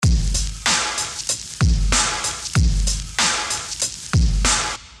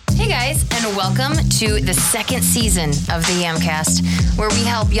and welcome to the second season of the Yamcast, where we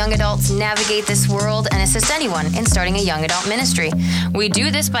help young adults navigate this world and assist anyone in starting a young adult ministry. We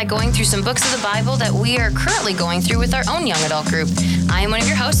do this by going through some books of the Bible that we are currently going through with our own young adult group. I am one of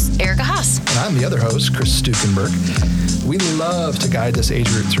your hosts, Erica Haas. And I'm the other host, Chris Stukenberg. We love to guide this age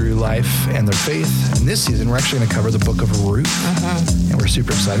group through life and their faith. And this season, we're actually going to cover the book of Ruth. And we're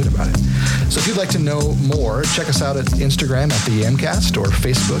super excited about it. So if you'd like to know more, check us out at Instagram at the Yamcast or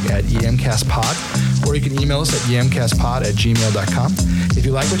Facebook at YamcastPod, or you can email us at yamcastpod@gmail.com. If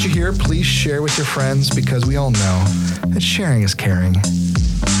you like what you hear, please share with your friends, because we all know that sharing is caring.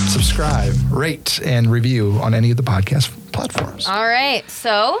 Subscribe, rate, and review on any of the podcast platforms. All right,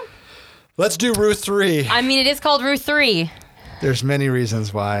 so Let's do Ruth 3. I mean, it is called Ruth 3. There's many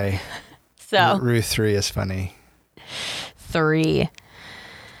reasons why Ruth 3 is funny. 3.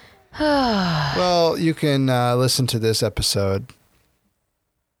 Well, you can listen to this episode.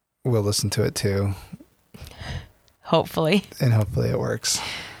 We'll listen to it too. Hopefully. And hopefully it works.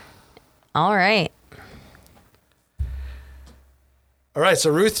 All right. All right,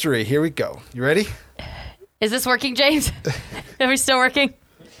 so Ruth 3, here we go. You ready? Is this working, James? Are we still working?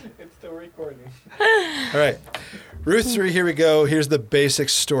 It's still recording. All right. Ruth 3, here we go. Here's the basic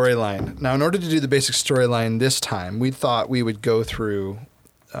storyline. Now, in order to do the basic storyline this time, we thought we would go through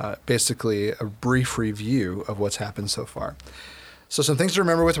basically a brief review of what's happened so far. So some things to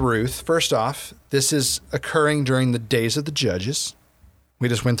remember with Ruth. First off, this is occurring during the days of the Judges. We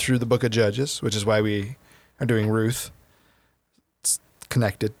just went through the book of Judges, which is why we are doing Ruth. It's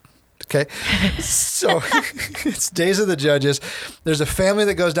connected. Okay. So it's days of the Judges. There's a family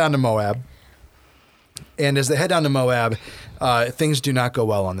that goes down to Moab. And as they head down to Moab, things do not go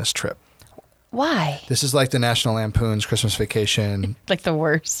well on this trip. Why? This is like the National Lampoon's Christmas Vacation. Like the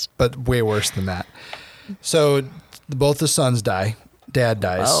worst. But way worse than that. So both the sons die. Dad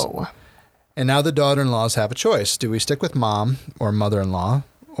dies. Oh. And now the daughter-in-laws have a choice. Do we stick with mom or mother-in-law,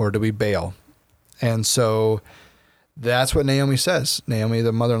 or do we bail? And so that's what Naomi says. Naomi,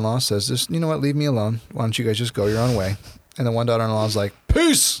 the mother-in-law, says, just, you know what, leave me alone. Why don't you guys just go your own way? And the one daughter-in-law is like,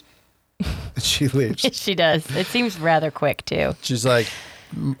 peace! And she leaves. She does. It seems rather quick, too. She's like,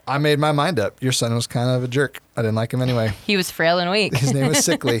 I made my mind up. Your son was kind of a jerk. I didn't like him anyway. He was frail and weak. His name was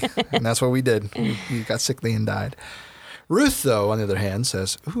Sickly, and that's what we did. He got sickly and died. Ruth, though, on the other hand,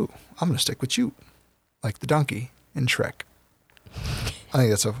 says, ooh, I'm going to stick with you, like the donkey in Shrek. I think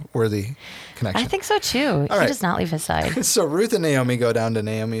that's a worthy connection. I think so, too. All he right. does not leave his side. So Ruth and Naomi go down to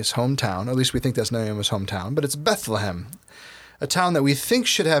Naomi's hometown. At least we think that's Naomi's hometown, but it's Bethlehem, a town that we think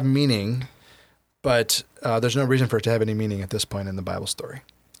should have meaning, but there's no reason for it to have any meaning at this point in the Bible story.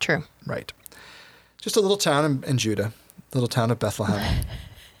 True. Right. Just a little town in Judah, little town of Bethlehem.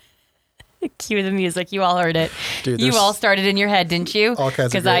 Cue the music. You all heard it. Dude, you all started in your head, didn't you? All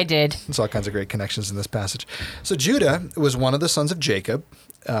kinds of Because I did. There's all kinds of great connections in this passage. So Judah was one of the sons of Jacob,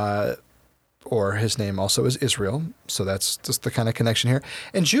 or his name also is Israel. So that's just the kind of connection here.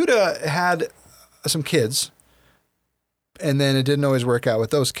 And Judah had some kids, and then it didn't always work out with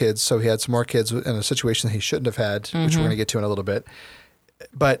those kids. So he had some more kids in a situation that he shouldn't have had, which we're going to get to in a little bit.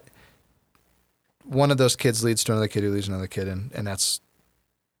 But one of those kids leads to another kid who leads to another kid, and that's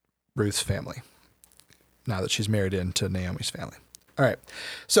Ruth's family, now that she's married into Naomi's family. All right.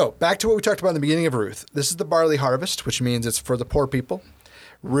 So back to what we talked about in the beginning of Ruth. This is the barley harvest, which means it's for the poor people.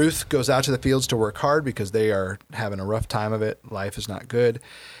 Ruth goes out to the fields to work hard because they are having a rough time of it. Life is not good.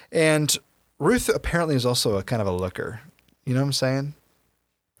 And Ruth apparently is also a kind of a looker. You know what I'm saying?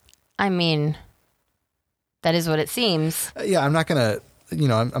 I mean, that is what it seems. Yeah, I'm not going to,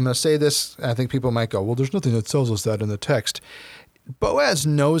 I'm going to say this. I think people might go, well, there's nothing that tells us that in the text. Boaz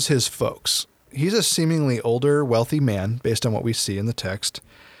knows his folks. He's a seemingly older, wealthy man based on what we see in the text.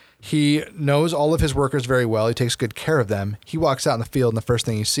 He knows all of his workers very well. He takes good care of them. He walks out in the field, and the first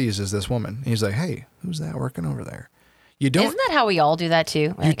thing he sees is this woman. And he's like, hey, who's that working over there? Isn't that how we all do that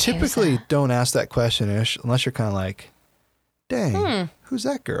too? You typically don't ask that question, Ish, unless you're kind of like, dang, who's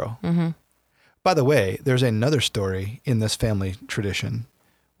that girl? Mm-hmm. By the way, there's another story in this family tradition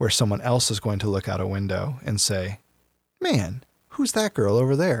where someone else is going to look out a window and say, man, who's that girl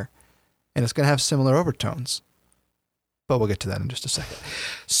over there? And it's going to have similar overtones. But we'll get to that in just a second.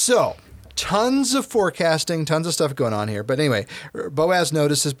 So, tons of forecasting, tons of stuff going on here. But anyway, Boaz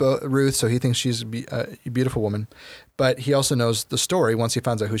notices Ruth, so he thinks she's a beautiful woman. But he also knows the story once he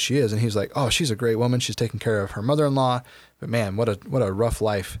finds out who she is. And he's like, oh, she's a great woman. She's taking care of her mother-in-law. But man, what a rough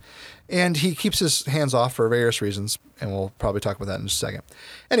life. And he keeps his hands off for various reasons. And we'll probably talk about that in just a second.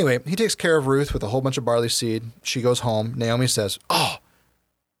 Anyway, he takes care of Ruth with a whole bunch of barley seed. She goes home. Naomi says, oh,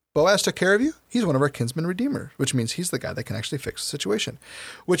 Boaz took care of you. He's one of our kinsman redeemer, which means he's the guy that can actually fix the situation,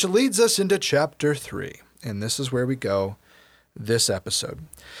 which leads us into chapter 3. And this is where we go this episode.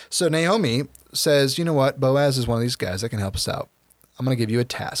 So Naomi says, you know what? Boaz is one of these guys that can help us out. I'm going to give you a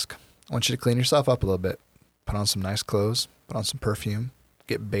task. I want you to clean yourself up a little bit. Put on some nice clothes. Put on some perfume.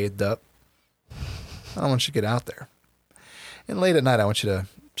 Get bathed up. I don't want you to get out there. And late at night, I want you to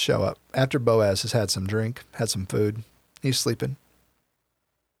show up. After Boaz has had some drink, had some food, he's sleeping.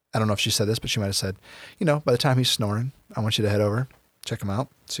 I don't know if she said this, but she might have said, by the time he's snoring, I want you to head over, check him out,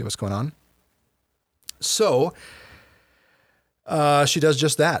 see what's going on. So she does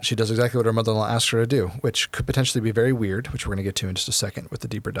just that. She does exactly what her mother-in-law asked her to do, which could potentially be very weird, which we're going to get to in just a second with the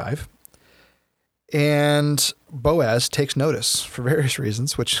deeper dive. And Boaz takes notice for various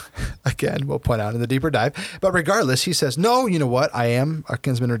reasons, which, again, we'll point out in the deeper dive. But regardless, he says, no, you know what? I am a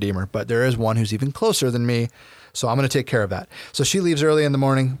kinsman redeemer, but there is one who's even closer than me, so I'm going to take care of that. So she leaves early in the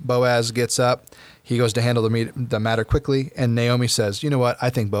morning. Boaz gets up. He goes to handle the matter quickly. And Naomi says, you know what? I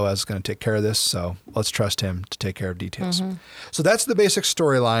think Boaz is going to take care of this, so let's trust him to take care of details. Mm-hmm. So that's the basic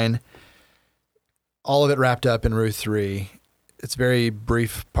storyline. All of it wrapped up in Ruth 3. It's a very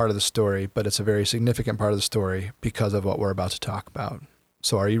brief part of the story, but it's a very significant part of the story because of what we're about to talk about.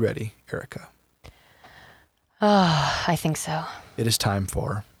 So are you ready, Erica? Oh, I think so. It is time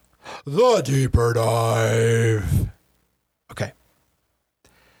for the deeper dive. Okay.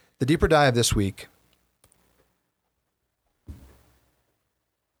 The deeper dive this week.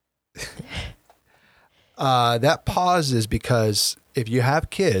 That pause is because if you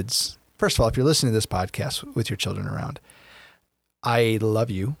have kids, first of all, if you're listening to this podcast with your children around, I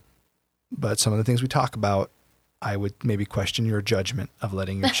love you, but some of the things we talk about, I would maybe question your judgment of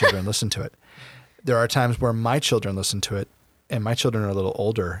letting your children listen to it. There are times where my children listen to it, and my children are a little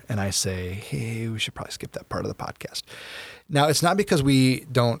older, and I say, hey, we should probably skip that part of the podcast. Now, it's not because we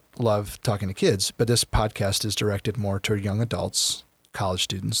don't love talking to kids, but this podcast is directed more toward young adults, college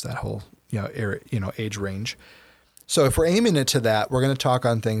students, that whole age range. So if we're aiming it to that, we're going to talk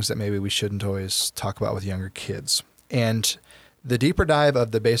on things that maybe we shouldn't always talk about with younger kids. And the deeper dive of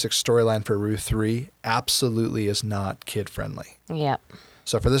the basic storyline for Ruth 3 absolutely is not kid-friendly. Yep.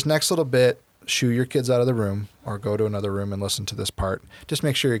 So for this next little bit, shoo your kids out of the room or go to another room and listen to this part. Just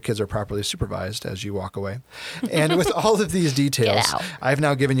make sure your kids are properly supervised as you walk away. And with all of these details, I've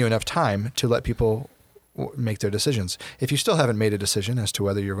now given you enough time to let people make their decisions. If you still haven't made a decision as to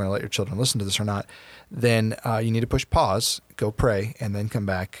whether you're going to let your children listen to this or not, then you need to push pause, go pray, and then come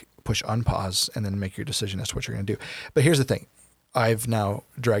back, push unpause, and then make your decision as to what you're going to do. But here's the thing. I've now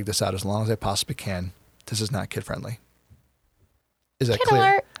dragged this out as long as I possibly can. This is not kid-friendly. Is that clear?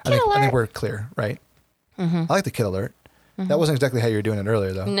 Alert. I think we're clear, right? Mm-hmm. I like the kid alert. Mm-hmm. That wasn't exactly how you were doing it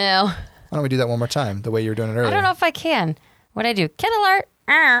earlier, though. No. Why don't we do that one more time, the way you were doing it earlier? I don't know if I can. What'd I do? Kid alert.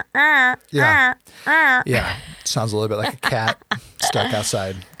 Yeah. Yeah. Sounds a little bit like a cat stuck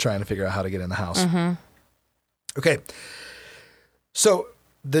outside trying to figure out how to get in the house. Mm-hmm. Okay. So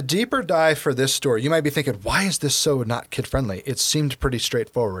the deeper dive for this story, you might be thinking, why is this so not kid-friendly? It seemed pretty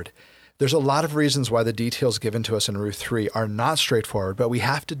straightforward. There's a lot of reasons why the details given to us in Ruth 3 are not straightforward, but we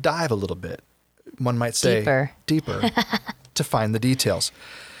have to dive a little bit. One might say deeper to find the details.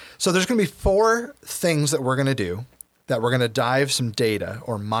 So there's going to be 4 things that we're going to do, that we're going to dive some data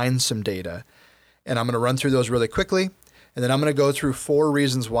or mine some data. And I'm going to run through those really quickly. And then I'm going to go through 4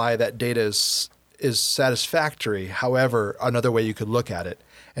 reasons why that data is satisfactory. However, another way you could look at it.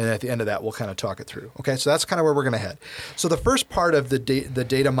 And then at the end of that, we'll kind of talk it through. Okay, so that's kind of where we're going to head. So the first part of the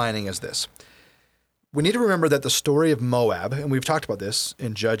data mining is this. We need to remember that the story of Moab, and we've talked about this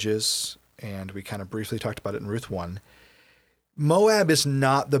in Judges, and we kind of briefly talked about it in Ruth 1. Moab is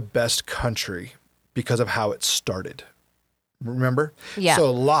not the best country because of how it started. Remember? Yeah.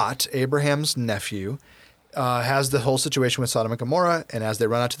 So Lot, Abraham's nephew, has the whole situation with Sodom and Gomorrah, and as they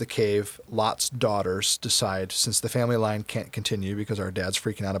run out to the cave, Lot's daughters decide, since the family line can't continue because our dad's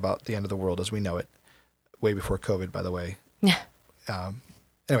freaking out about the end of the world as we know it, way before COVID, by the way.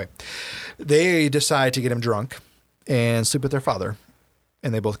 Anyway, they decide to get him drunk and sleep with their father,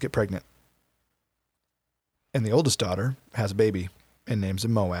 and they both get pregnant. And the oldest daughter has a baby and names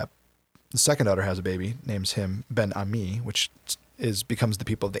him Moab. The second daughter has a baby, names him Ben-Ami, which becomes the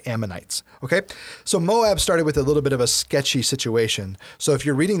people of the Ammonites. Okay? So Moab started with a little bit of a sketchy situation. So if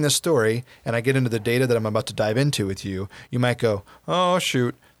you're reading this story and I get into the data that I'm about to dive into with you, you might go, oh,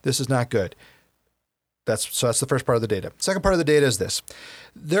 shoot, this is not good. That's the first part of the data. Second part of the data is this.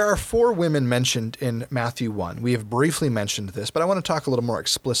 There are 4 women mentioned in Matthew 1. We have briefly mentioned this, but I want to talk a little more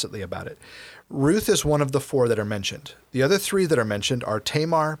explicitly about it. Ruth is one of the 4 that are mentioned. The other 3 that are mentioned are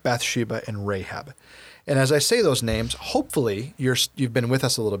Tamar, Bathsheba, and Rahab. And as I say those names, hopefully you've been with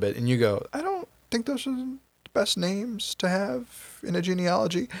us a little bit and you go, I don't think those are the best names to have in a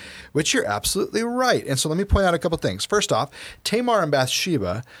genealogy, which you're absolutely right. And so let me point out a couple things. First off, Tamar and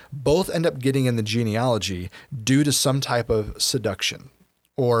Bathsheba both end up getting in the genealogy due to some type of seduction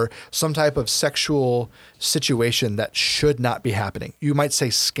or some type of sexual situation that should not be happening. You might say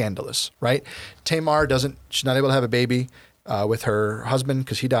scandalous, right? Tamar she's not able to have a baby with her husband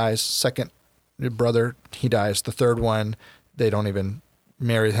because he dies. Second brother, he dies. The third one, they don't even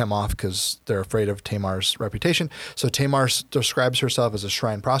marry him off because they're afraid of Tamar's reputation. So Tamar describes herself as a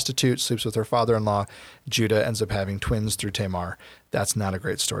shrine prostitute, sleeps with her father-in-law. Judah ends up having twins through Tamar. That's not a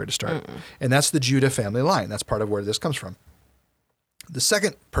great story to start. And that's the Judah family line. That's part of where this comes from. The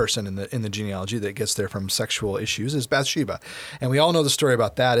second person in the genealogy that gets there from sexual issues is Bathsheba. And we all know the story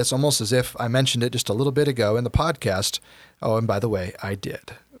about that. It's almost as if I mentioned it just a little bit ago in the podcast. Oh, and by the way, I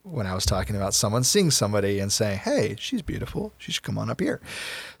did. When I was talking about someone seeing somebody and saying, hey, she's beautiful. She should come on up here.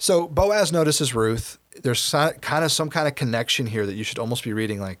 So Boaz notices Ruth. There's kind of some kind of connection here that you should almost be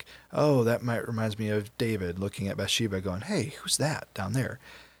reading like, oh, that reminds me of David looking at Bathsheba going, hey, who's that down there?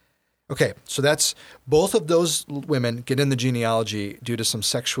 Okay, so that's both of those women get in the genealogy due to some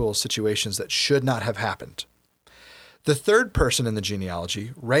sexual situations that should not have happened. The third person in the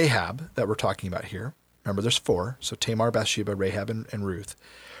genealogy, Rahab, that we're talking about here, remember there's 4, so Tamar, Bathsheba, Rahab, and Ruth.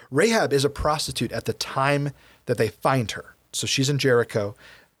 Rahab is a prostitute at the time that they find her. So she's in Jericho,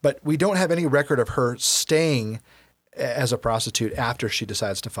 but we don't have any record of her staying as a prostitute after she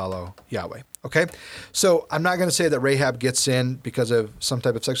decides to follow Yahweh. Okay? So I'm not going to say that Rahab gets in because of some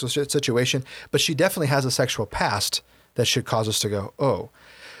type of sexual situation, but she definitely has a sexual past that should cause us to go, oh.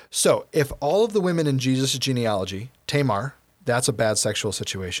 So if all of the women in Jesus' genealogy, Tamar, that's a bad sexual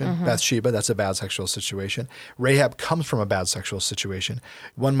situation. Bathsheba, that's a bad sexual situation. Rahab comes from a bad sexual situation.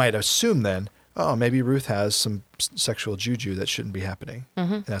 One might assume then, oh, maybe Ruth has some sexual juju that shouldn't be happening.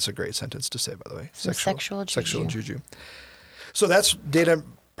 And that's a great sentence to say, by the way. Sexual juju. So that's data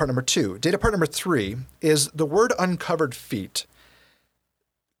part number 2. Data part number 3 is the word uncovered feet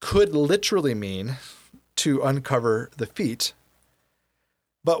could literally mean to uncover the feet.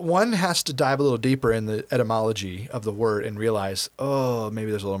 But one has to dive a little deeper in the etymology of the word and realize, oh, maybe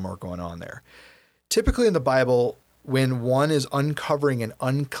there's a little more going on there. Typically in the Bible, when one is uncovering an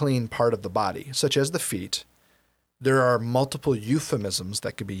unclean part of the body, such as the feet, there are multiple euphemisms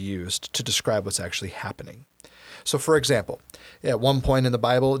that could be used to describe what's actually happening. So for example, at one point in the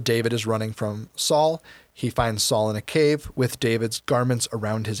Bible, David is running from Saul. He finds Saul in a cave with David's garments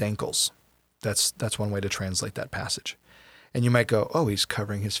around his ankles. That's one way to translate that passage. And you might go, oh, he's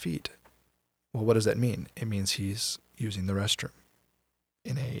covering his feet. Well, what does that mean? It means he's using the restroom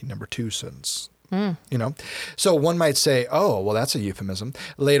in a number 2 sense. You know? So one might say, oh, well, that's a euphemism.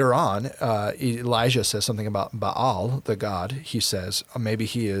 Later on, Elijah says something about Baal, the god. He says, oh, maybe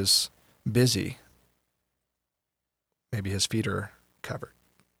he is busy. Maybe his feet are covered.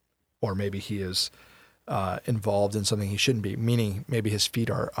 Or maybe he is involved in something he shouldn't be, meaning maybe his feet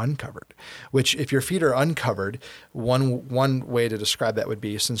are uncovered, which if your feet are uncovered, one way to describe that would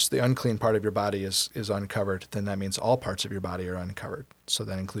be, since the unclean part of your body is uncovered, then that means all parts of your body are uncovered. So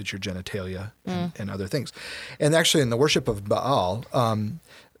that includes your genitalia and other things. And actually in the worship of Baal,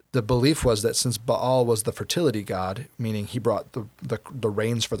 the belief was that since Baal was the fertility god, meaning he brought the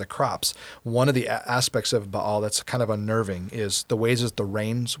rains for the crops, one of the aspects of Baal that's kind of unnerving is the ways that the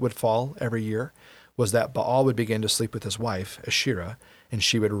rains would fall every year was that Baal would begin to sleep with his wife, Asherah, and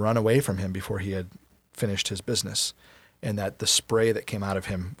she would run away from him before he had finished his business, and that the spray that came out of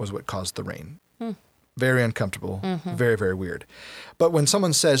him was what caused the rain. Very uncomfortable, very, very weird. But when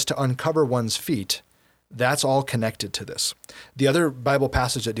someone says to uncover one's feet, that's all connected to this. The other Bible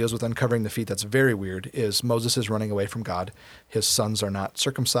passage that deals with uncovering the feet that's very weird is Moses is running away from God. His sons are not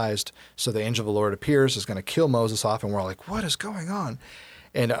circumcised, so the angel of the Lord appears, is going to kill Moses off, and we're all like, what is going on?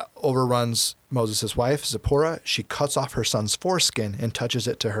 And overruns Moses' wife, Zipporah. She cuts off her son's foreskin and touches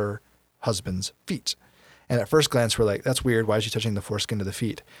it to her husband's feet. And at first glance, we're like, that's weird. Why is she touching the foreskin to the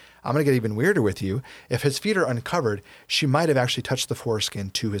feet? I'm going to get even weirder with you. If his feet are uncovered, she might have actually touched the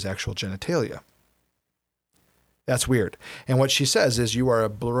foreskin to his actual genitalia. That's weird. And what she says is, you are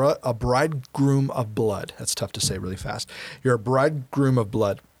a bridegroom of blood. That's tough to say really fast. You're a bridegroom of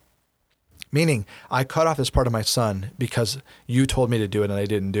blood. Meaning, I cut off this part of my son because you told me to do it and I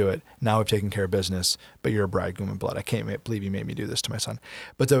didn't do it. Now I've taken care of business, but you're a bridegroom of blood. I can't believe you made me do this to my son.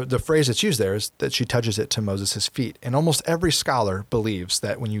 But the phrase that's used there is that she touches it to Moses' feet. And almost every scholar believes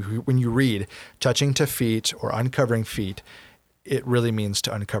that when you read touching to feet or uncovering feet, it really means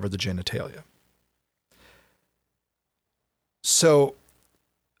to uncover the genitalia. So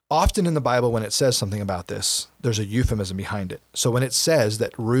Often in the Bible, when it says something about this, there's a euphemism behind it. So when it says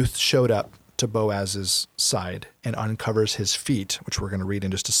that Ruth showed up to Boaz's side and uncovers his feet, which we're going to read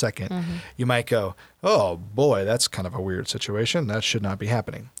in just a second, you might go, oh boy, that's kind of a weird situation. That should not be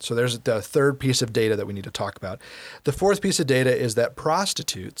happening. So there's the third piece of data that we need to talk about. The fourth piece of data is that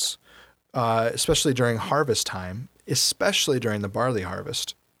prostitutes, especially during harvest time, especially during the barley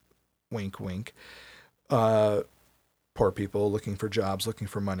harvest, wink, wink, poor people looking for jobs, looking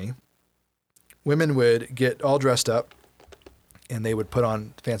for money. Women would get all dressed up and they would put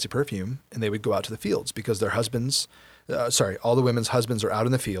on fancy perfume and they would go out to the fields because their husbands, all the women's husbands are out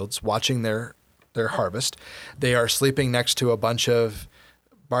in the fields watching their harvest. They are sleeping next to a bunch of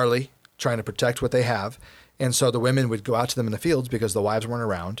barley, trying to protect what they have. And so the women would go out to them in the fields because the wives weren't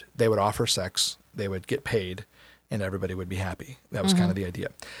around. They would offer sex, they would get paid, and everybody would be happy. That was kind of the idea.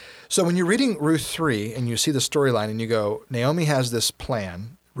 So when you're reading Ruth 3 and you see the storyline and you go, Naomi has this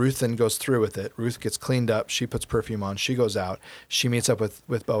plan. Ruth then goes through with it. Ruth gets cleaned up. She puts perfume on. She goes out. She meets up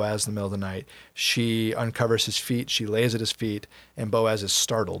with Boaz in the middle of the night. She uncovers his feet. She lays at his feet, and Boaz is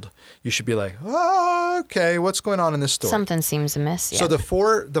startled. You should be like, oh, okay, what's going on in this story? Something seems amiss. Yeah. So the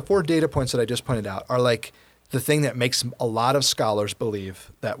four data points that I just pointed out are like the thing that makes a lot of scholars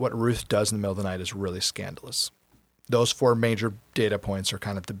believe that what Ruth does in the middle of the night is really scandalous. Those four major data points are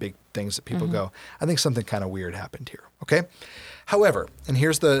kind of the big things that people go, I think something kind of weird happened here, okay? However, and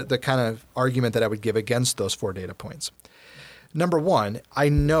here's the kind of argument that I would give against those four data points. Number one, I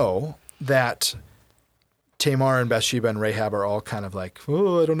know that Tamar and Bathsheba and Rahab are all kind of like,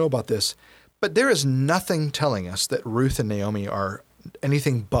 oh, I don't know about this. But there is nothing telling us that Ruth and Naomi are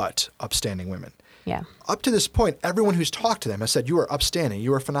anything but upstanding women. Yeah. Up to this point, everyone who's talked to them has said, you are upstanding,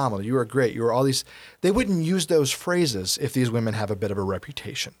 you are phenomenal, you are great, you are all these. They wouldn't use those phrases if these women have a bit of a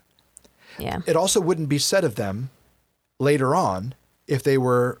reputation. Yeah. It also wouldn't be said of them later on if they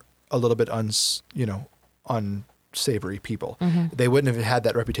were a little bit unsavory people. They wouldn't have had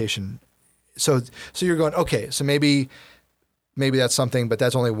that reputation. So you're going, okay, so maybe that's something, but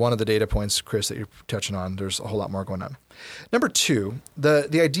that's only one of the data points, Chris, that you're touching on. There's a whole lot more going on. Number two,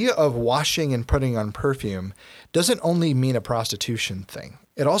 the idea of washing and putting on perfume doesn't only mean a prostitution thing.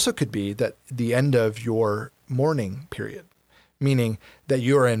 It also could be that the end of your mourning period, meaning that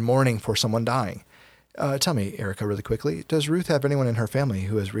you are in mourning for someone dying. Tell me, Erica, really quickly, does Ruth have anyone in her family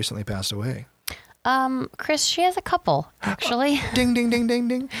who has recently passed away? Chris, she has a couple, actually. Ding, ding, ding, ding,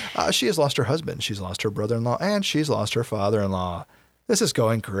 ding. She has lost her husband. She's lost her brother-in-law, and she's lost her father-in-law. This is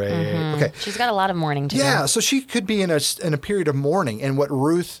going great. Okay. She's got a lot of mourning to do. Yeah, so she could be in a period of mourning, and what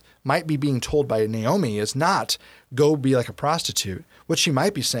Ruth might be being told by Naomi is not go be like a prostitute. What she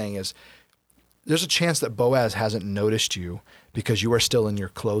might be saying is, there's a chance that Boaz hasn't noticed you because you are still in your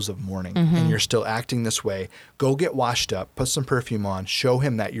clothes of mourning and you're still acting this way. Go get washed up, put some perfume on, show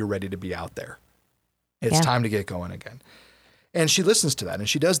him that you're ready to be out there. It's time to get going again. And she listens to that and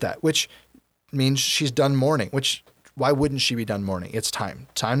she does that, which means she's done mourning, which why wouldn't she be done mourning? It's time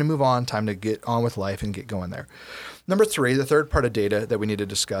to move on, time to get on with life and get going there. Number three, the third part of data that we need to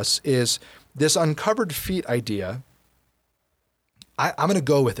discuss is this uncovered feet idea. I'm going to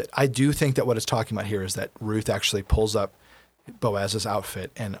go with it. I do think that what it's talking about here is that Ruth actually pulls up Boaz's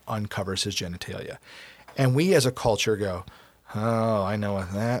outfit and uncovers his genitalia. And we as a culture go, oh, I know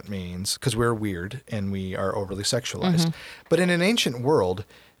what that means, because we're weird and we are overly sexualized. But in an ancient world,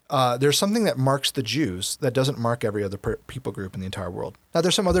 there's something that marks the Jews that doesn't mark every other people group in the entire world. Now,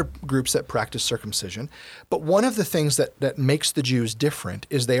 there's some other groups that practice circumcision, but one of the things that makes the Jews different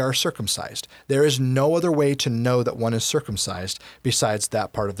is they are circumcised. There is no other way to know that one is circumcised besides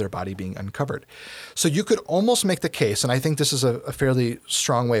that part of their body being uncovered. So you could almost make the case, and I think this is a fairly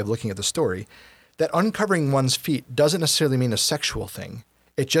strong way of looking at the story, that uncovering one's feet doesn't necessarily mean a sexual thing.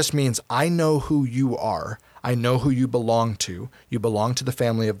 It just means I know who you are. I know who you belong to. You belong to the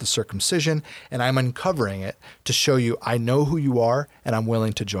family of the circumcision, and I'm uncovering it to show you I know who you are, and I'm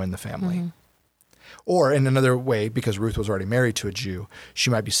willing to join the family. Or in another way, because Ruth was already married to a Jew,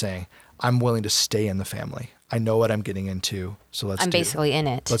 she might be saying, I'm willing to stay in the family. I know what I'm getting into, so I'm basically in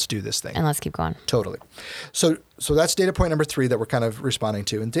it. Let's do this thing. And let's keep going. Totally. So that's data point number 3 that we're kind of responding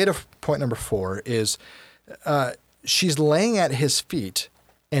to. And data point number 4 is she's laying at his feet,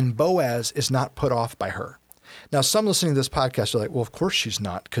 and Boaz is not put off by her. Now, some listening to this podcast are like, well, of course she's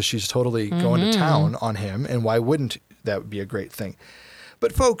not, because she's totally going to town on him, and why wouldn't that be a great thing?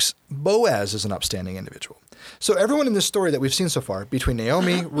 But folks, Boaz is an upstanding individual. So everyone in this story that we've seen so far, between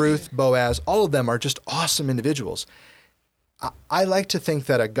Naomi, Ruth, Boaz, all of them are just awesome individuals. I like to think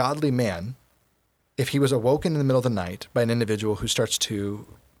that a godly man, if he was awoken in the middle of the night by an individual who starts to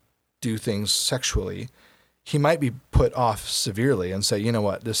do things sexually, he might be put off severely and say, you know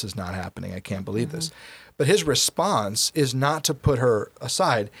what, this is not happening. I can't believe this. But his response is not to put her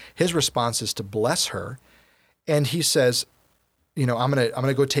aside. His response is to bless her. And he says, you know, I'm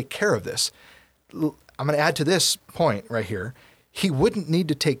gonna go take care of this. I'm going to add to this point right here. He wouldn't need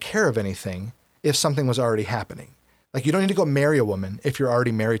to take care of anything if something was already happening. Like, you don't need to go marry a woman if you're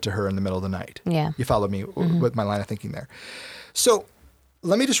already married to her in the middle of the night. Yeah. You follow me with my line of thinking there. So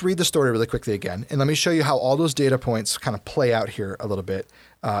let me just read the story really quickly again, and let me show you how all those data points kind of play out here a little bit.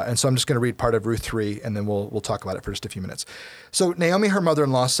 And so I'm just going to read part of Ruth 3, and then we'll talk about it for just a few minutes. So Naomi, her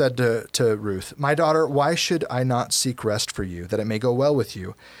mother-in-law, said to Ruth, "My daughter, why should I not seek rest for you, that it may go well with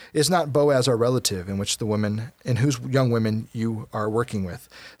you? Is not Boaz our relative, in whose young women you are working with?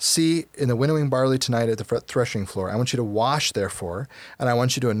 See, in the winnowing barley tonight at the threshing floor, I want you to wash, therefore, and I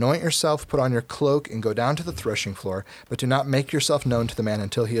want you to anoint yourself, put on your cloak, and go down to the threshing floor, but do not make yourself known to the man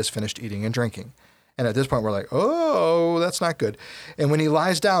until he has finished eating and drinking." And at this point, we're like, oh, that's not good. "And when he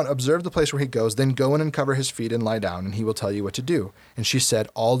lies down, observe the place where he goes, then go in and cover his feet and lie down, and he will tell you what to do. And she said,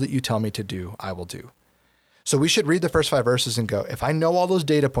 all that you tell me to do, I will do." So we should read the first 5 verses and go, if I know all those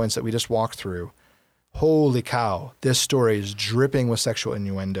data points that we just walked through, holy cow, this story is dripping with sexual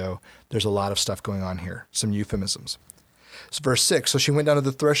innuendo. There's a lot of stuff going on here, some euphemisms. So verse 6, so she went down to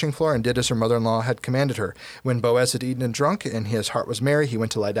the threshing floor and did as her mother-in-law had commanded her. When Boaz had eaten and drunk, and his heart was merry, he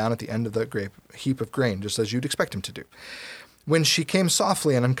went to lie down at the end of the heap of grain, just as you'd expect him to do. When she came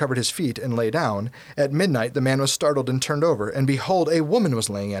softly and uncovered his feet and lay down, at midnight the man was startled and turned over, and behold, a woman was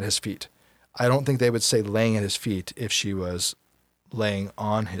laying at his feet. I don't think they would say laying at his feet if she was laying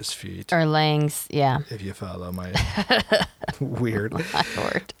on his feet. Or laying, yeah. If you follow my weird. My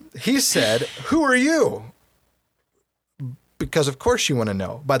Lord. He said, "Who are you?" Because of course you want to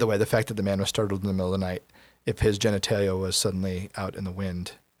know. By the way, the fact that the man was startled in the middle of the night, if his genitalia was suddenly out in the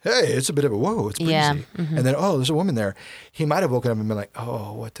wind, hey, it's a bit of a whoa, it's breezy. Yeah. Mm-hmm. And then, oh, there's a woman there. He might have woken up and been like,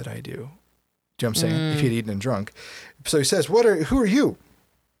 oh, what did I do? Do you know what I'm saying? If he'd eaten and drunk. So he says, who are you?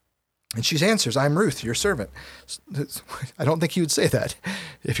 And she answers, "I'm Ruth, your servant." I don't think he would say that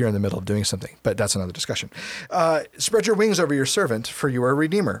if you're in the middle of doing something, but that's another discussion. "Spread your wings over your servant, for you are a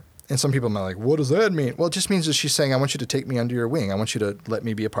redeemer." And some people might be like, what does that mean? Well, it just means that she's saying, I want you to take me under your wing. I want you to let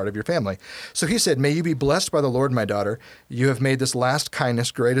me be a part of your family. So he said, "May you be blessed by the Lord, my daughter. You have made this last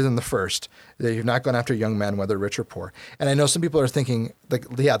kindness greater than the first, that you've not gone after young men, whether rich or poor." And I know some people are thinking, like,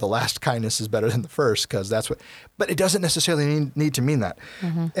 yeah, the last kindness is better than the first, because that's what, but it doesn't necessarily need to mean that.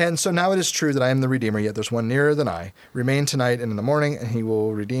 Mm-hmm. "And so now it is true that I am the Redeemer, yet there's one nearer than I. Remain tonight and in the morning, and he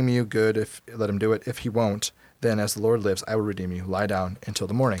will redeem you. Good, let him do it. If he won't, then as the Lord lives, I will redeem you. Lie down until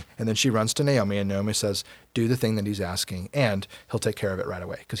the morning." And then she runs to Naomi, and Naomi says, do the thing that he's asking, and he'll take care of it right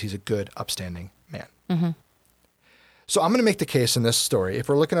away, because he's a good, upstanding man. Mm-hmm. So I'm going to make the case in this story, if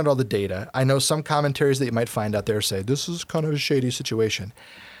we're looking at all the data, I know some commentaries that you might find out there say, this is kind of a shady situation.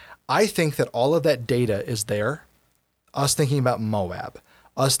 I think that all of that data is there, us thinking about Moab,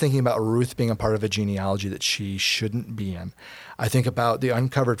 us thinking about Ruth being a part of a genealogy that she shouldn't be in. I think about the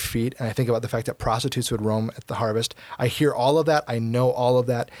uncovered feet, and I think about the fact that prostitutes would roam at the harvest. I hear all of that. I know all of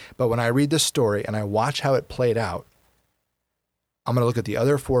that. But when I read this story and I watch how it played out, I'm going to look at the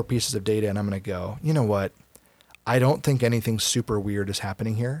other 4 pieces of data and I'm going to go, you know what? I don't think anything super weird is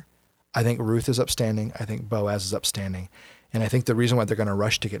happening here. I think Ruth is upstanding. I think Boaz is upstanding. And I think the reason why they're going to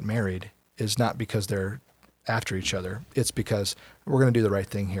rush to get married is not because they're after each other. It's because we're going to do the right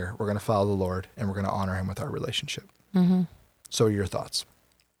thing here. We're going to follow the Lord, and we're going to honor him with our relationship. Mm-hmm. So your thoughts?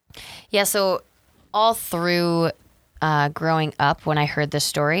 Yeah, so all through growing up, when I heard this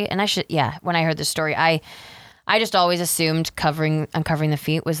story, when I heard this story, I just always assumed uncovering the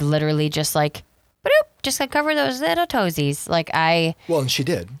feet was literally just like, just like cover those little toesies. Well, and she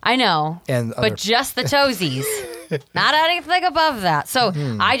did. I know. But just the toesies. Not anything above that. So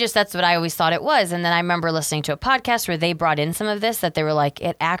that's what I always thought it was. And then I remember listening to a podcast where they brought in some of this, that they were like,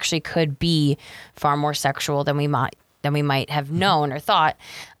 it actually could be far more sexual than we might have known or thought.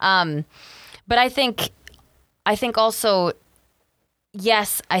 But I think also,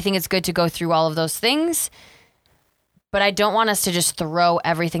 yes, I think it's good to go through all of those things, but I don't want us to just throw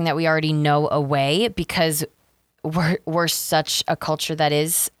everything that we already know away, because we're such a culture that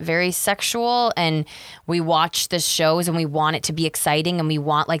is very sexual, and we watch the shows and we want it to be exciting, and we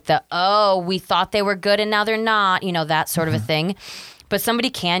want like we thought they were good and now they're not, that sort of a thing. But somebody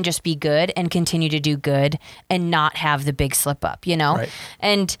can just be good and continue to do good and not have the big slip up, Right.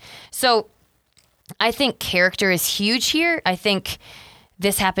 And so I think character is huge here. I think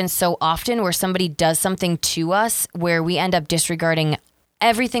this happens so often where somebody does something to us where we end up disregarding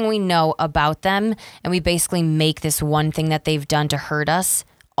everything we know about them, and we basically make this one thing that they've done to hurt us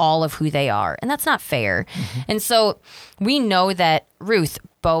all of who they are. And that's not fair. And so we know that Ruth,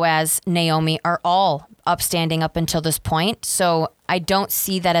 Boaz, Naomi are all upstanding up until this point. So I don't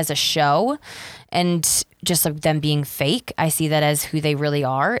see that as a show and just like them being fake. I see that as who they really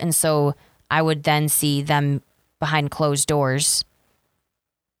are. And so I would then see them behind closed doors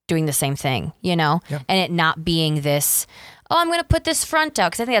doing the same thing, you know, and it not being this, oh, I'm going to put this front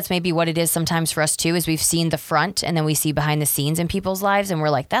out. Because I think that's maybe what it is sometimes for us too, is we've seen the front and then we see behind the scenes in people's lives and we're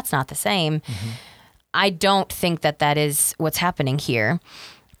like, that's not the same. I don't think that that is what's happening here.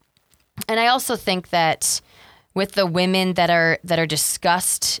 And I also think that with the women that are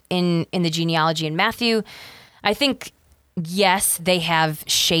discussed in the genealogy in Matthew, I think, yes, they have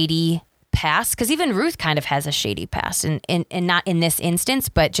shady past, because even Ruth kind of has a shady past, and not in this instance,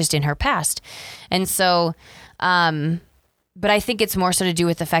 but just in her past. And so, but I think it's more so to do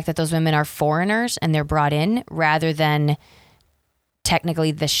with the fact that those women are foreigners and they're brought in rather than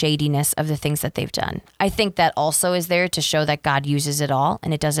technically the shadiness of the things that they've done. I think that also is there to show that God uses it all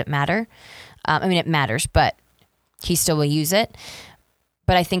and it doesn't matter. I mean, it matters, but he still will use it.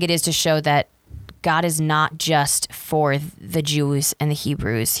 But I think it is to show that God is not just for the Jews and the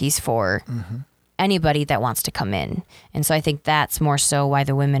Hebrews. He's for anybody that wants to come in. And so I think that's more so why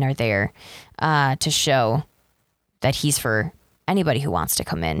the women are there, to show that he's for anybody who wants to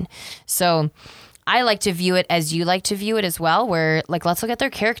come in. So I like to view it as you like to view it as well, where like, let's look at their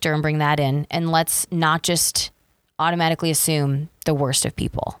character and bring that in, and let's not just automatically assume the worst of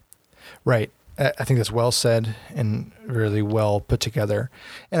people. Right. I think that's well said and really well put together.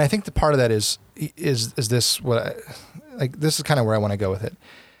 And I think the part of that is this what this is kind of where I want to go with it.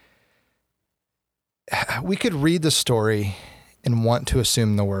 We could read the story and want to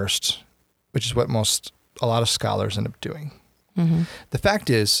assume the worst, which is what a lot of scholars end up doing. The fact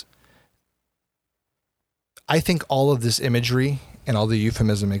is, I think all of this imagery and all the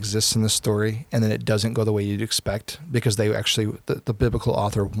euphemism exists in the story, and then it doesn't go the way you'd expect, because they actually, the biblical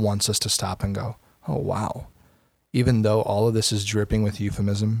author wants us to stop and go, oh, wow. Even though all of this is dripping with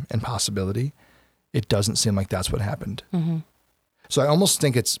euphemism and possibility, it doesn't seem like that's what happened. So I almost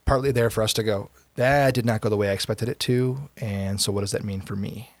think it's partly there for us to go, that did not go the way I expected it to, and so what does that mean for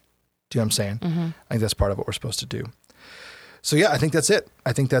me? Do you know what I'm saying? I think that's part of what we're supposed to do. So yeah, I think that's it.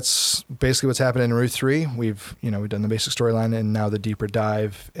 I think that's basically what's happening in Ruth 3. We've done the basic storyline and now the deeper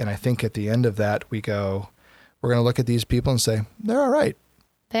dive. And I think at the end of that, we're going to look at these people and say, they're all right.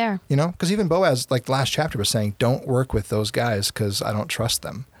 They are. Because even Boaz, like the last chapter was saying, don't work with those guys because I don't trust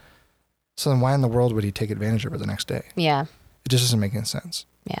them. So then why in the world would he take advantage of her the next day? Yeah. It just doesn't make any sense.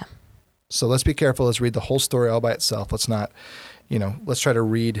 Yeah. So let's be careful. Let's read the whole story all by itself. Let's not, let's try to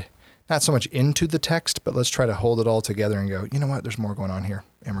read not so much into the text, but let's try to hold it all together and go, you know what, there's more going on here,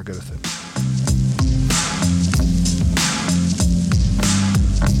 and we're good with it.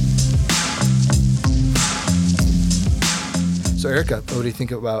 So Erica, what do you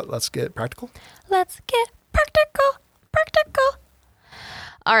think about let's get practical? Let's get practical.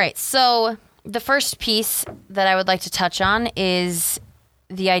 All right, so the first piece that I would like to touch on is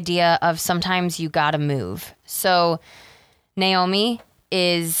the idea of sometimes you gotta move. So Naomi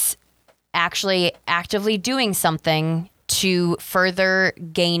is actually actively doing something to further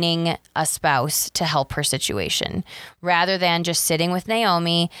gaining a spouse to help her situation, rather than just sitting with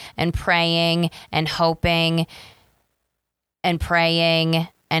Naomi and praying and hoping and praying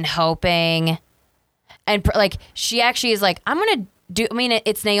and hoping. And like, she actually is like, I'm going to do, I mean,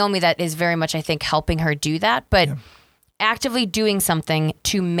 it's Naomi that is very much, I think, helping her do that, but actively doing something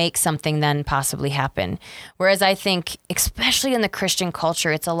to make something then possibly happen. Whereas I think, especially in the Christian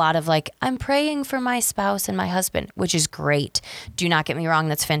culture, it's a lot of like, I'm praying for my spouse and my husband, which is great. Do not get me wrong.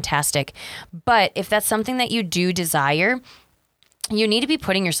 That's fantastic. But if that's something that you do desire, you need to be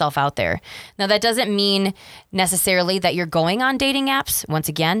putting yourself out there. Now, that doesn't mean necessarily that you're going on dating apps. Once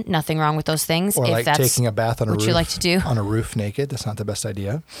again, nothing wrong with those things. Or if like that's taking a bath on a roof. What you like to do. On a roof naked. That's not the best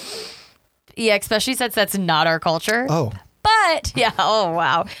idea. Yeah, especially since that's not our culture. Oh. But, yeah, oh,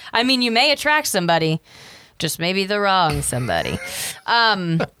 wow. I mean, you may attract somebody, just maybe the wrong somebody.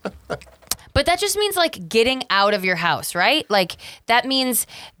 But that just means, like, getting out of your house, right? Like, that means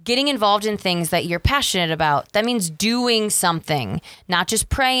getting involved in things that you're passionate about. That means doing something, not just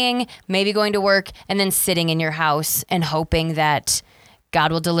praying, maybe going to work, and then sitting in your house and hoping that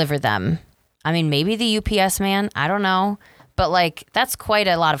God will deliver them. I mean, maybe the UPS man, I don't know. But, like, that's quite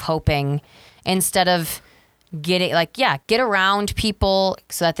a lot of hoping instead of getting, like, get around people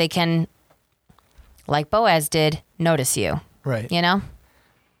so that they can, like Boaz did, notice you. Right. You know?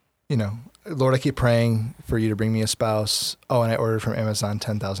 Lord, I keep praying for you to bring me a spouse. Oh, and I ordered from Amazon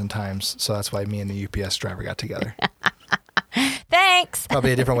 10,000 times. So that's why me and the UPS driver got together. Thanks. Thanks.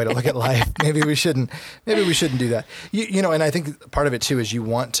 Probably a different way to look at life. Maybe we shouldn't do that. You know, and I think part of it too is you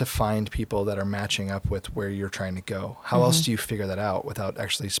want to find people that are matching up with where you're trying to go. How else do you figure that out without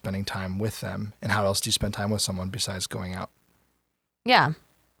actually spending time with them? And how else do you spend time with someone besides going out? Yeah.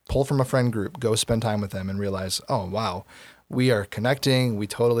 Pull from a friend group, go spend time with them and realize, oh, wow, we are connecting. We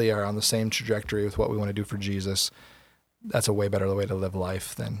totally are on the same trajectory with what we want to do for Jesus. That's a way better way to live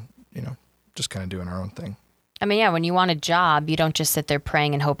life than, you know, just kind of doing our own thing. I mean, yeah, when you want a job, you don't just sit there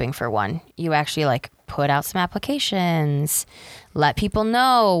praying and hoping for one. You actually like put out some applications, let people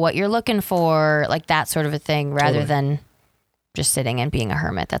know what you're looking for, like that sort of a thing, rather than just sitting and being a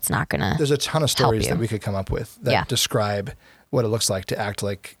hermit. That's not going to. There's a ton of stories that we could come up with that describe what it looks like to act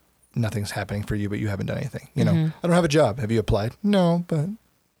like nothing's happening for you, but you haven't done anything. You know, I don't have a job. Have you applied? No, but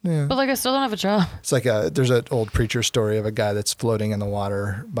yeah. But like, I still don't have a job. It's like there's an old preacher story of a guy that's floating in the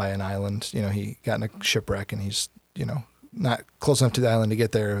water by an island. You know, he got in a shipwreck and he's, you know, not close enough to the island to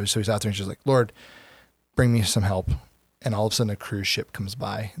get there. So he's out there and he's just like, Lord, bring me some help. And all of a sudden a cruise ship comes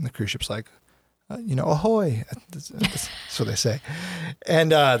by and the cruise ship's like, you know, ahoy. That's what they say.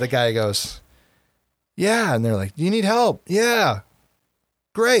 And the guy goes, yeah. And they're like, do you need help? Yeah.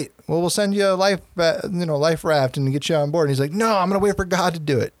 Great. Well, we'll send you a life raft and get you on board. And he's like, no, I'm going to wait for God to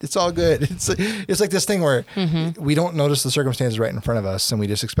do it. It's all good. It's like this thing where we don't notice the circumstances right in front of us and we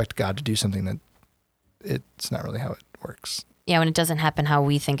just expect God to do something that it's not really how it works. Yeah, when it doesn't happen how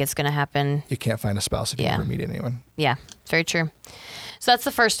we think it's going to happen. You can't find a spouse if you never meet anyone. Yeah, it's very true. So that's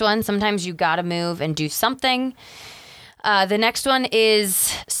the first one. Sometimes you got to move and do something. The next one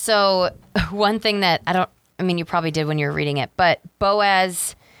is, so one thing that you probably did when you were reading it, but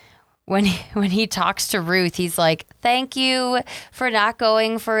Boaz, when he talks to Ruth, he's like, thank you for not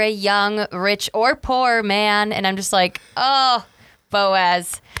going for a young, rich, or poor man. And I'm just like, oh,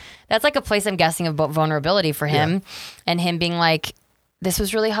 Boaz. That's like a place I'm guessing of vulnerability for him and him being like, this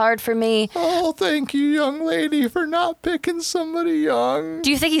was really hard for me. Oh, thank you, young lady, for not picking somebody young. Do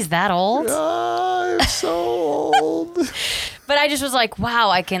you think he's that old? I'm so old. But I just was like, wow,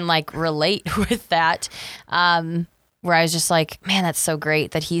 I can like relate with that. Where I was just like, man, that's so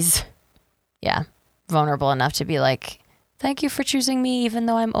great that he's, vulnerable enough to be like, thank you for choosing me, even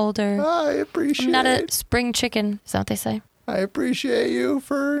though I'm older. I appreciate it. I'm not a spring chicken. Is that what they say? I appreciate you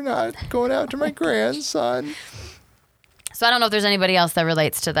for not going out to my grandson. So I don't know if there's anybody else that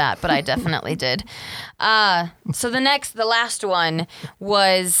relates to that, but I definitely did. So the last one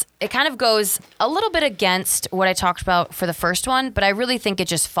was, it kind of goes a little bit against what I talked about for the first one, but I really think it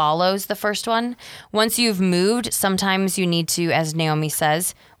just follows the first one. Once you've moved, sometimes you need to, as Naomi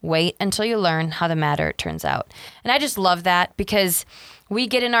says, wait until you learn how the matter turns out. And I just love that because we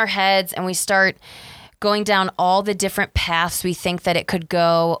get in our heads and we start going down all the different paths we think that it could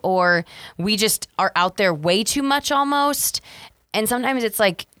go, or we just are out there way too much almost. And sometimes it's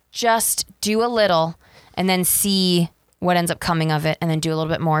like, just do a little and then see what ends up coming of it, and then do a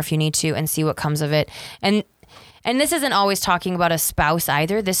little bit more if you need to and see what comes of it. And this isn't always talking about a spouse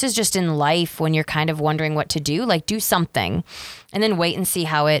either. This is just in life when you're kind of wondering what to do, like do something and then wait and see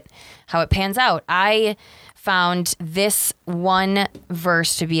how it pans out. I found this one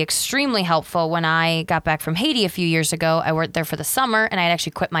verse to be extremely helpful when I got back from Haiti a few years ago. I worked there for the summer and I had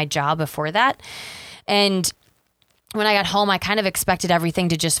actually quit my job before that. And when I got home, I kind of expected everything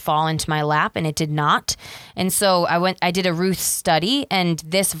to just fall into my lap, and it did not. And so I did a Ruth study, and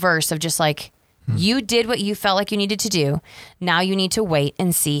this verse of just like, you did what you felt like you needed to do. Now you need to wait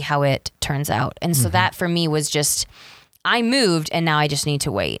and see how it turns out. And so that for me was just, I moved and now I just need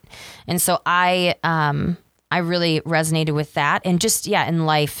to wait. And so I really resonated with that. And just, in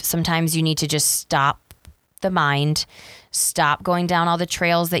life, sometimes you need to just stop the mind, stop going down all the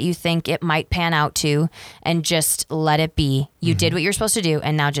trails that you think it might pan out to, and just let it be. You did what you're supposed to do,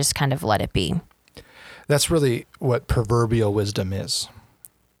 and now just kind of let it be. That's really what proverbial wisdom is.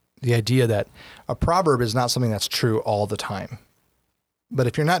 The idea that a proverb is not something that's true all the time. But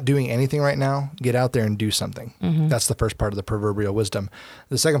if you're not doing anything right now, get out there and do something. That's the first part of the proverbial wisdom.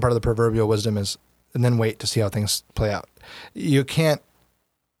 The second part of the proverbial wisdom is, and then wait to see how things play out. You can't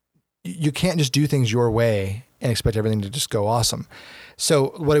just do things your way and expect everything to just go awesome.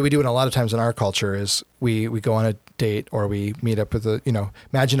 So what do we do? And a lot of times in our culture is we go on a date, or we meet up with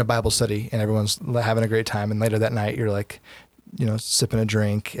imagine a Bible study and everyone's having a great time. And later that night, you're like, sipping a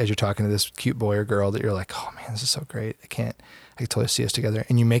drink as you're talking to this cute boy or girl that you're like, oh man, this is so great. I can totally see us together.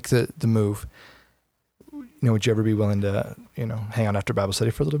 And you make the move. Would you ever be willing to, hang out after Bible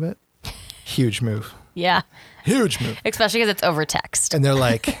study for a little bit? Huge move. Yeah. Huge move. Especially because it's over text. And they're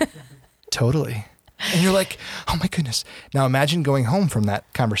like, totally. And you're like, oh my goodness. Now imagine going home from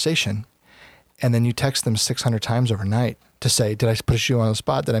that conversation and then you text them 600 times overnight to say, did I put you on the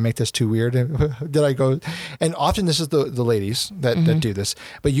spot? Did I make this too weird? Did I go? And often this is the ladies that do this,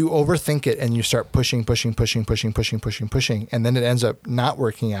 but you overthink it and you start pushing. And then it ends up not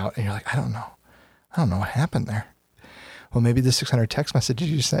working out. And you're like, I don't know what happened there. Well, maybe the 600 text messages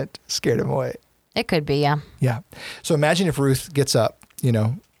you sent scared him away. It could be, yeah. Yeah. So imagine if Ruth gets up,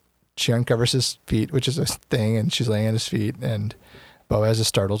 she uncovers his feet, which is a thing, and she's laying at his feet, and Boaz is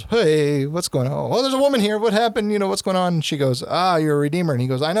startled. Hey, what's going on? Well, there's a woman here. What happened? What's going on? And she goes, you're a redeemer. And he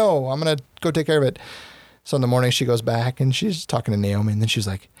goes, I know. I'm going to go take care of it. So in the morning, she goes back, and she's talking to Naomi, and then she's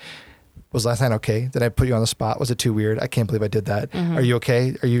like, was last night okay? Did I put you on the spot? Was it too weird? I can't believe I did that. Mm-hmm. Are you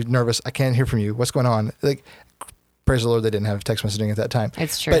okay? Are you nervous? I can't hear from you. What's going on? Like, praise the Lord, they didn't have text messaging at that time.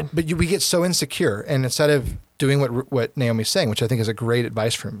 It's true. But we get so insecure, and instead of doing what Naomi's saying, which I think is a great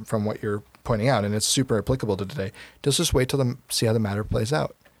advice from what you're pointing out, and it's super applicable to today, just wait till see how the matter plays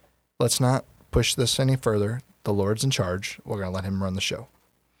out. Let's not push this any further. The Lord's in charge. We're going to let him run the show.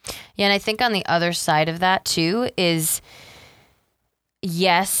 Yeah, and I think on the other side of that too is,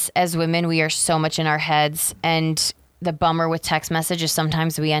 yes, as women, we are so much in our heads, and the bummer with text message is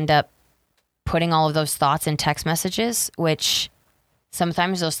sometimes we end up putting all of those thoughts in text messages, which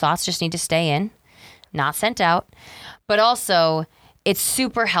sometimes those thoughts just need to stay in, not sent out. But also, it's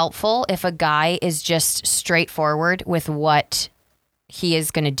super helpful if a guy is just straightforward with what he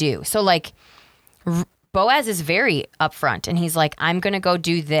is going to do. So like Boaz is very upfront, and he's like, I'm going to go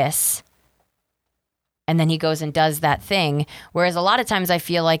do this. And then he goes and does that thing. Whereas a lot of times I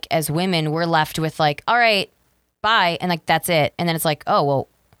feel like as women, we're left with like, all right, bye. And like, that's it. And then it's like, oh, well,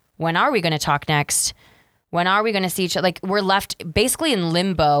 when are we going to talk next? When are we going to see each other? Like, we're left basically in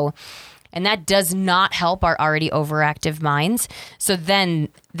limbo, and that does not help our already overactive minds. So then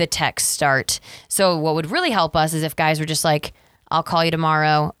the texts start. So what would really help us is if guys were just like, I'll call you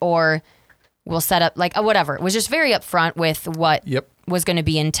tomorrow, or we'll set up like whatever. It was just very upfront with what was going to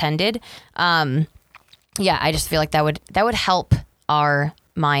be intended. Yeah, I just feel like that would help our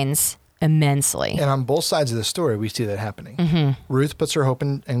minds immensely. And on both sides of the story, we see that happening. Mm-hmm. Ruth puts her hope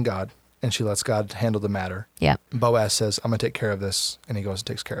in God, and she lets God handle the matter. Yeah. Boaz says, I'm going to take care of this, and he goes and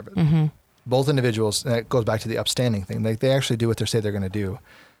takes care of it. Mm-hmm. Both individuals, and it goes back to the upstanding thing. They actually do what they say they're going to do.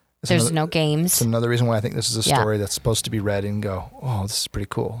 There's no games. It's another reason why I think this is a story that's supposed to be read and go, oh, this is pretty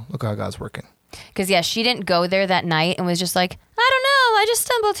cool. Look how God's working. Because, she didn't go there that night and was just like, I don't know. I just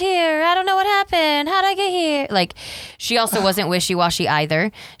stumbled here. I don't know what happened. How'd I get here? Like, she also wasn't wishy-washy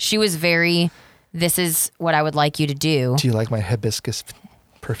either. She was very, this is what I would like you to do. Do you like my hibiscus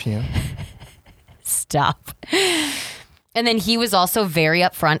perfume? Stop. And then he was also very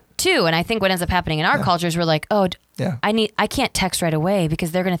upfront too. And I think what ends up happening in our cultures, we're like, oh, I can't text right away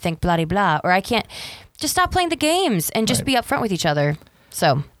because they're going to think blah, blah, blah. Or I can't, just stop playing the games and just be upfront with each other.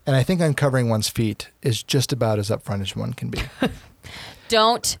 So. And I think uncovering one's feet is just about as upfront as one can be.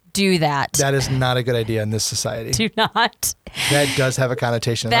 Don't do that. That is not a good idea in this society. Do not. That does have a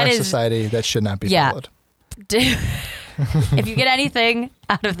connotation in our society that should not be followed. If you get anything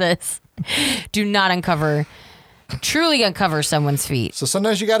out of this, do not truly uncover someone's feet. So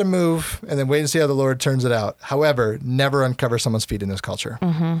sometimes you got to move and then wait and see how the Lord turns it out. However, never uncover someone's feet in this culture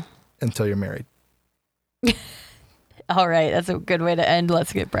until you're married. All right. That's a good way to end.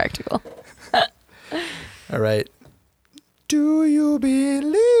 Let's get practical. All right. Do you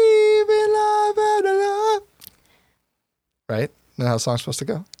believe in love and love? Right? Know how the song's supposed to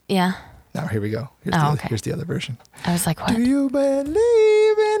go? Yeah. Now, here we go. Here's the other version. I was like, what? Do you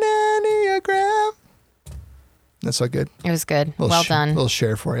believe in Enneagram? That's so good. It was good. Well done. A little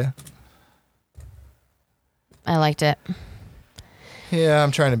share for you. I liked it. Yeah,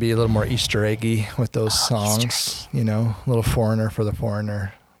 I'm trying to be a little more Easter eggy with those songs. A little foreigner for the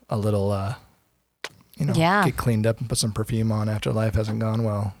foreigner. A little, get cleaned up and put some perfume on after life hasn't gone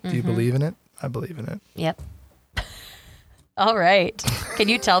well. Do you believe in it? I believe in it. Yep. All right. Can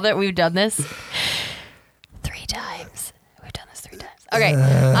you tell that we've done this 3 times? We've done this 3 times.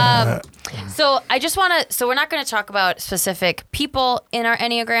 Okay. So I just want to, we're not going to talk about specific people in our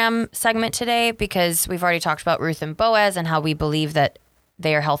Enneagram segment today because we've already talked about Ruth and Boaz and how we believe that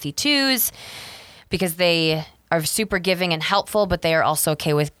they are healthy twos because they are super giving and helpful, but they are also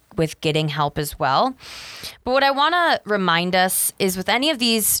okay with getting help as well. But what I want to remind us is with any of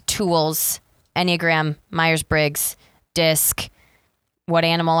these tools, Enneagram, Myers-Briggs, DISC, what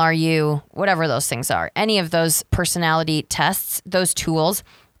animal are you, whatever those things are, any of those personality tests, those tools,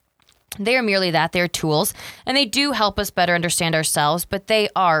 They are merely that. They're tools, and they do help us better understand ourselves, but they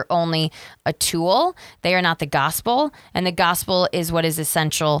are only a tool. They are not the gospel, and the gospel is what is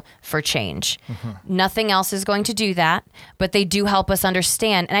essential for change. Nothing else is going to do that, but they do help us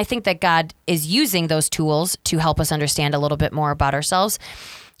understand, and I think that God is using those tools to help us understand a little bit more about ourselves,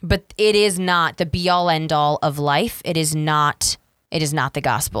 but it is not the be-all, end-all of life. It is not the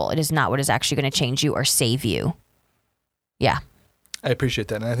gospel. It is not what is actually going to change you or save you. Yeah. I appreciate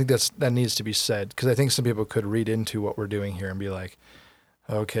that, and I think that needs to be said, because I think some people could read into what we're doing here and be like,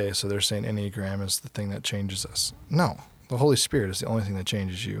 okay, so they're saying Enneagram is the thing that changes us. No, the Holy Spirit is the only thing that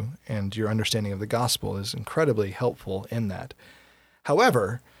changes you, and your understanding of the gospel is incredibly helpful in that.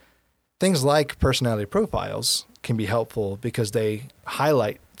 However, things like personality profiles can be helpful because they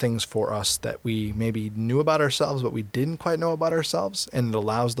highlight things for us that we maybe knew about ourselves, but we didn't quite know about ourselves, and it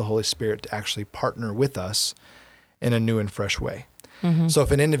allows the Holy Spirit to actually partner with us in a new and fresh way. So if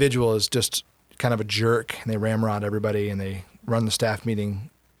an individual is just kind of a jerk and they ramrod everybody and they run the staff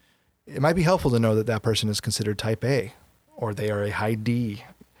meeting, it might be helpful to know that that person is considered type A or they are a high D.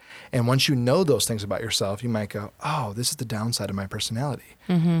 And once you know those things about yourself, you might go, oh, this is the downside of my personality.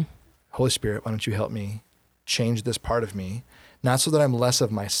 Holy Spirit, why don't you help me change this part of me? Not so that I'm less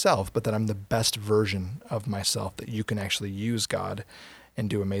of myself, but that I'm the best version of myself, that you can actually use, God, and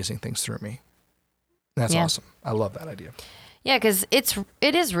do amazing things through me. That's awesome. I love that idea. Yeah, because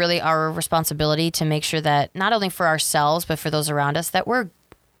it is really our responsibility to make sure that not only for ourselves, but for those around us, that we're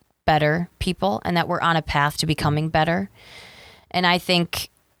better people and that we're on a path to becoming better. And I think,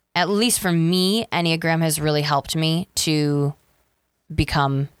 at least for me, Enneagram has really helped me to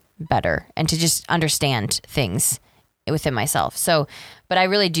become better and to just understand things within myself. So, but I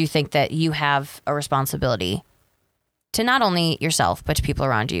really do think that you have a responsibility to not only yourself, but to people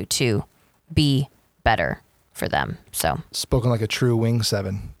around you to be better for them. So spoken like a true wing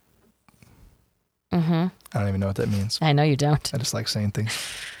 7. I don't even know what that means. I know you don't. I just like saying things.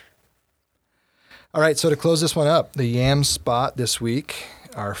 All right, so to close this one up, the Yam Spot this week,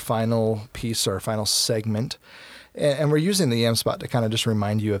 our final piece, our final segment. And we're using the Yam Spot to kind of just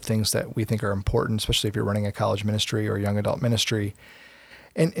remind you of things that we think are important, especially if you're running a college ministry or young adult ministry.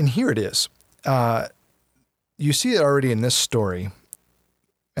 And here it is. You see it already in this story,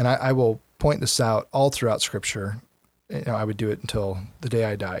 and I will point this out all throughout Scripture. I would do it until the day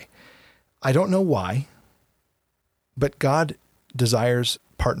I die. I don't know why, but God desires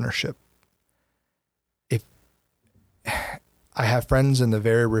partnership. If I have friends in the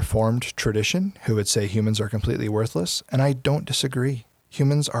very Reformed tradition who would say humans are completely worthless, and I don't disagree.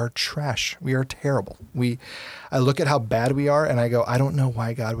 Humans are trash. We are terrible. I look at how bad we are, and I go, I don't know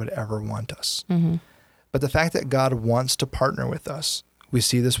why God would ever want us. But the fact that God wants to partner with us, we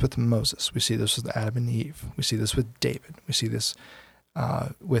see this with Moses. We see this with Adam and Eve. We see this with David. We see this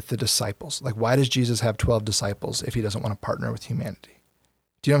with the disciples. Like, why does Jesus have 12 disciples if he doesn't want to partner with humanity?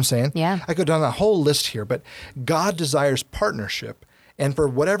 Do you know what I'm saying? Yeah. I could go down that whole list here, but God desires partnership, and for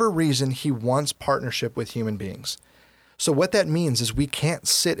whatever reason, he wants partnership with human beings. So what that means is we can't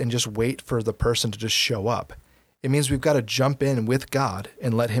sit and just wait for the person to just show up. It means we've got to jump in with God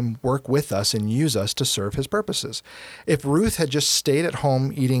and let him work with us and use us to serve his purposes. If Ruth had just stayed at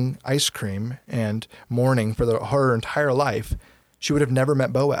home eating ice cream and mourning for her entire life, she would have never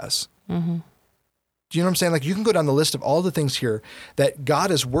met Boaz. Do you know what I'm saying? Like, you can go down the list of all the things here that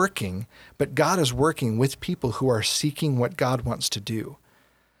God is working, but God is working with people who are seeking what God wants to do.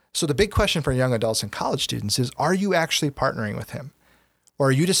 So the big question for young adults and college students is, are you actually partnering with him? Or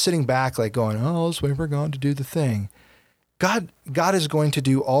are you just sitting back like going, oh, let's wait for God to do the thing? God is going to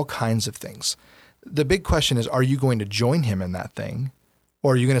do all kinds of things. The big question is, are you going to join him in that thing?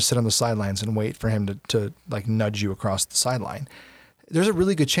 Or are you going to sit on the sidelines and wait for him to like nudge you across the sideline? There's a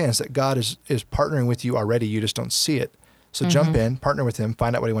really good chance that God is partnering with you already. You just don't see it. So jump in, partner with him,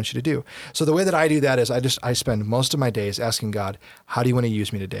 find out what he wants you to do. So the way that I do that is I spend most of my days asking God, how do you want to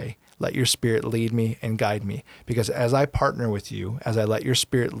use me today? Let your Spirit lead me and guide me. Because as I partner with you, as I let your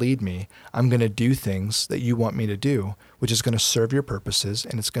Spirit lead me, I'm going to do things that you want me to do, which is going to serve your purposes,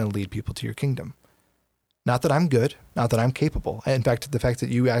 and it's going to lead people to your kingdom. Not that I'm good, not that I'm capable. In fact, the fact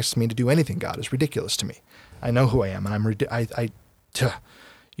that you asked me to do anything, God, is ridiculous to me. I know who I am, and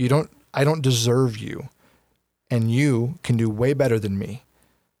I don't deserve you. And you can do way better than me.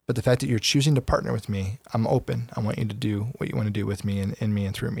 But the fact that you're choosing to partner with me, I'm open. I want you to do what you want to do with me and in me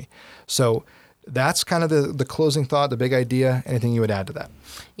and through me. So that's kind of the closing thought, the big idea. Anything you would add to that?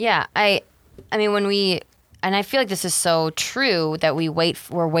 Yeah, I mean, and I feel like this is so true that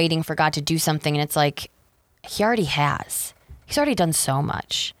we're waiting for God to do something, and it's like, he already has. He's already done so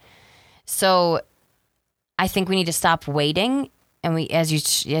much. So I think we need to stop waiting And we, as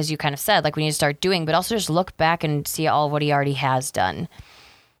you kind of said, like we need to start doing, but also just look back and see all what he already has done.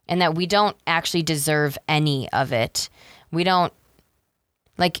 And that we don't actually deserve any of it. We don't,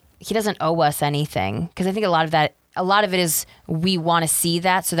 like, he doesn't owe us anything. Because I think a lot of it is we want to see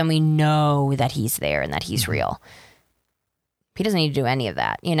that so then we know that he's there and that he's real. He doesn't need to do any of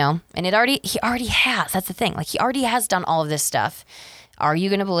that, you know? And he already has. That's the thing. Like, he already has done all of this stuff. Are you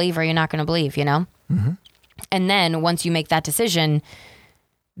going to believe or are you not going to believe, you know? Mm-hmm. And then once you make that decision,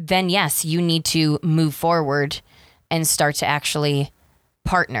 then yes, you need to move forward and start to actually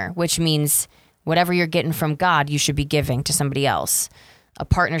partner, which means whatever you're getting from God, you should be giving to somebody else. A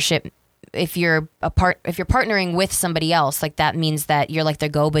partnership, if you're partnering with somebody else, like that means that you're like the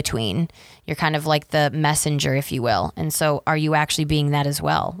go-between. You're kind of like the messenger, if you will. And so are you actually being that as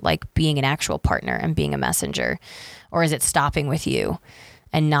well? Like being an actual partner and being a messenger? Or is it stopping with you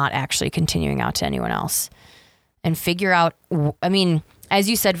and not actually continuing out to anyone else? And figure out, I mean, as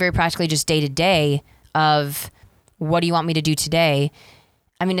you said, very practically just day to day of what do you want me to do today?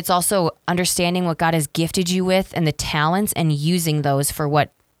 I mean, it's also understanding what God has gifted you with and the talents and using those for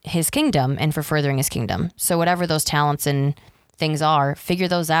what his kingdom and for furthering his kingdom. So whatever those talents and things are, figure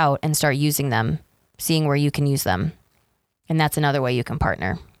those out and start using them, seeing where you can use them. And that's another way you can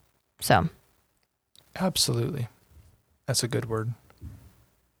partner. So. Absolutely. That's a good word.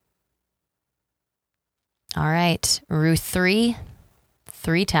 All right. Ruth 3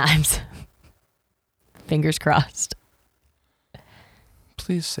 times. Fingers crossed.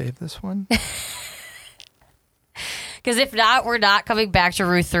 Please save this one. Because if not, we're not coming back to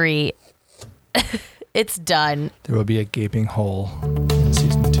Ruth 3. It's done. There will be a gaping hole in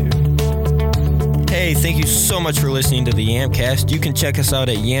season 2. Hey, thank you so much for listening to the Yamcast. You can check us out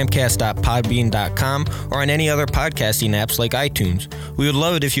at yamcast.podbean.com or on any other podcasting apps like iTunes. We would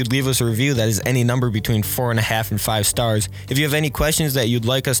love it if you'd leave us a review that is any number between 4.5 and 5 stars. If you have any questions that you'd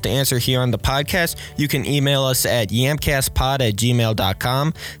like us to answer here on the podcast, you can email us at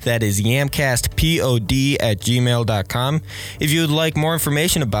yamcastpod@gmail.com. That is yamcastpod@gmail.com. If you would like more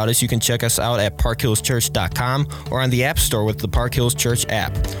information about us, you can check us out at parkhillschurch.com or on the App Store with the Park Hills Church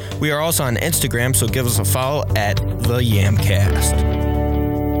app. We are also on Instagram, so give us a follow at the Yamcast.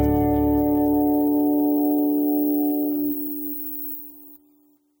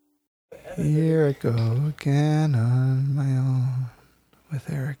 Here I go again on my own with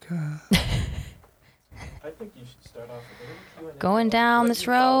Erica. I think you should start off with Going down this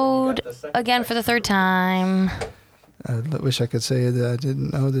road again for the third time. I wish I could say that I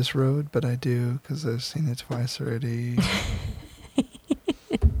didn't know this road, but I do because I've seen it twice already.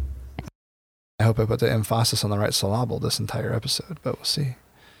 I hope I put the emphasis on the right syllable this entire episode, but we'll see.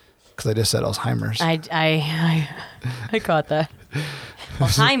 Because I just said Alzheimer's. I caught that.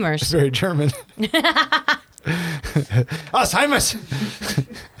 Alzheimer's. Very German. Alzheimer's.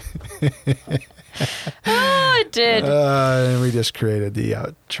 Oh, it did. And we just created the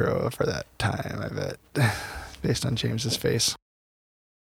outro for that time, I bet, based on James's face.